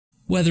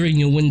Whether in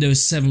your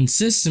Windows 7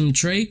 system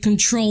tray,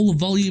 control the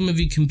volume of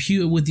your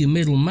computer with your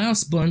middle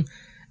mouse button,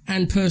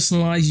 and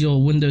personalize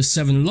your Windows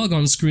 7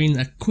 logon screen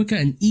a quicker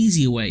and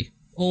easier way,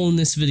 all in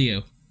this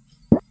video.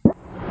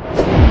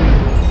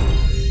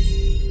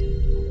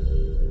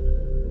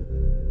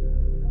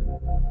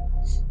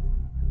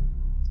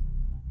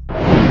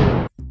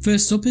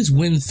 First up is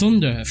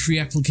Winthunder, a free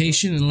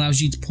application that allows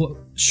you to put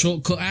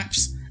shortcut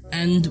apps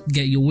and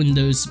get your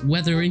Windows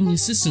weather in your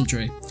system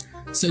tray.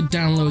 So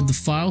download the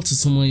file to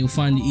somewhere you'll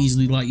find it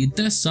easily like your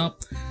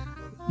desktop,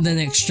 then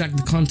extract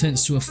the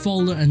contents to a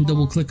folder and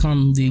double click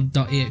on the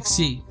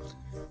 .exe.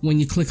 When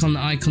you click on the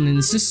icon in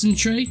the system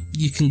tray,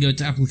 you can go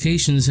to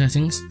application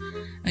settings,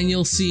 and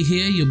you'll see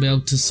here you'll be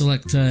able to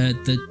select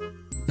the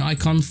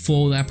icon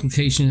for the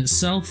application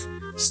itself,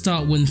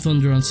 start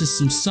Winthunder on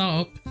system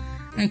startup,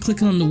 and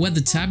clicking on the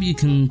weather tab you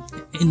can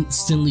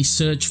instantly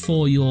search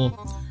for your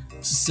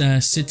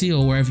city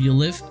or wherever you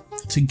live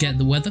to get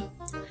the weather.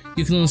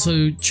 You can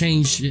also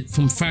change it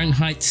from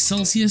Fahrenheit to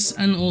Celsius,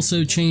 and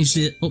also change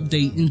the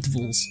update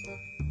intervals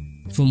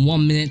from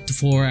 1 minute to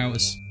 4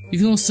 hours. You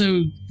can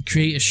also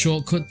create a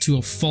shortcut to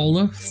a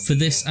folder. For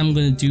this I'm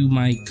going to do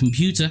my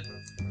computer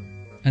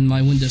and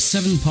my Windows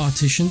 7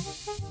 partition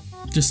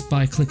just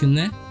by clicking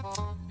there.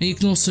 And you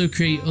can also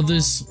create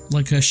others,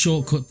 like a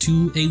shortcut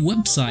to a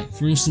website,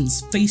 for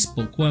instance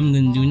Facebook, what I'm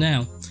going to do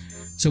now.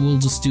 So we'll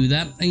just do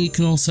that, and you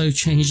can also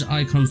change the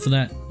icon for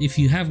that if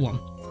you have one,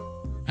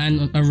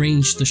 and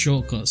arrange the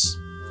shortcuts.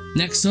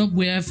 Next up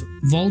we have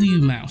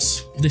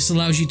Volumeuse. This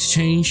allows you to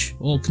change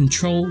or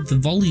control the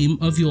volume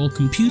of your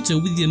computer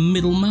with your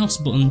middle mouse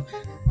button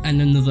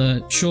and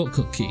another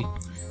shortcut key.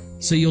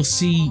 So you'll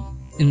see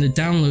in the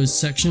downloads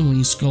section when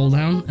you scroll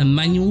down a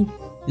manual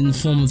in the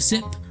form of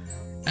zip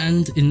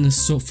and in the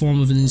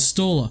form of an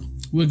installer.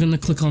 We're going to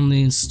click on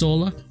the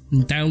installer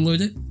and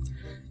download it.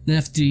 Then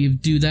after you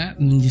do that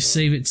and you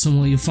save it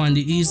somewhere you'll find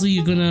it easily,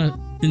 you're going to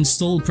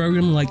install the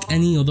program like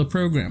any other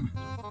program.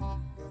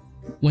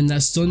 When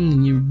that's done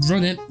and you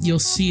run it, you'll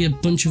see a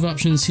bunch of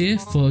options here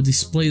for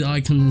display the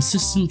icon in the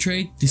system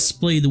tray,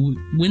 display the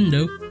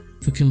window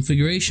for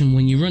configuration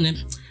when you run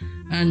it,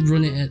 and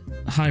run it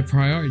at high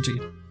priority.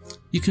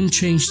 You can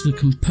change the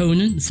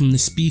component from the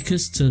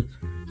speakers to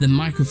the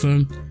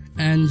microphone,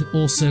 and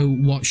also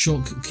what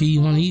shortcut key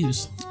you want to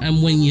use.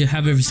 And when you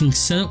have everything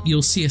set up,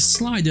 you'll see a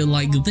slider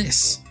like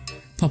this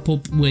pop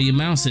up where your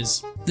mouse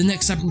is. The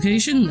next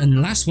application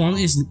and last one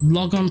is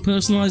Logon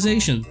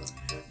Personalization.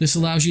 This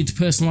allows you to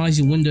personalize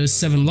your Windows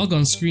 7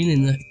 logon screen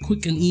in a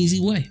quick and easy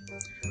way.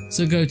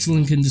 So go to the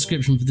link in the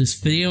description for this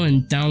video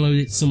and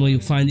download it somewhere you'll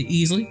find it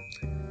easily.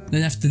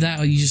 Then after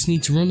that you just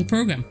need to run the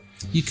program.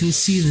 You can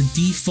see the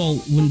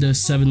default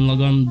Windows 7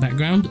 logon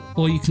background,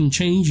 or you can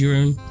change your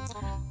own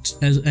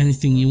as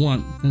anything you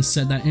want and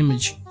set that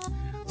image.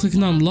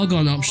 Clicking on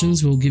logon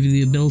options will give you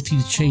the ability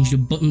to change the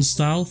button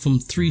style from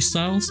 3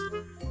 styles,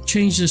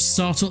 change the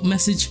startup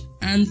message,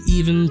 and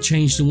even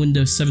change the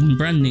Windows 7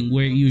 branding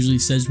where it usually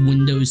says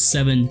Windows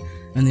 7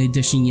 and the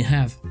edition you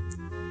have.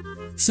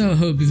 So I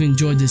hope you've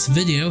enjoyed this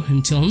video.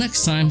 Until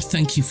next time,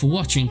 thank you for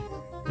watching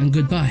and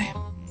goodbye.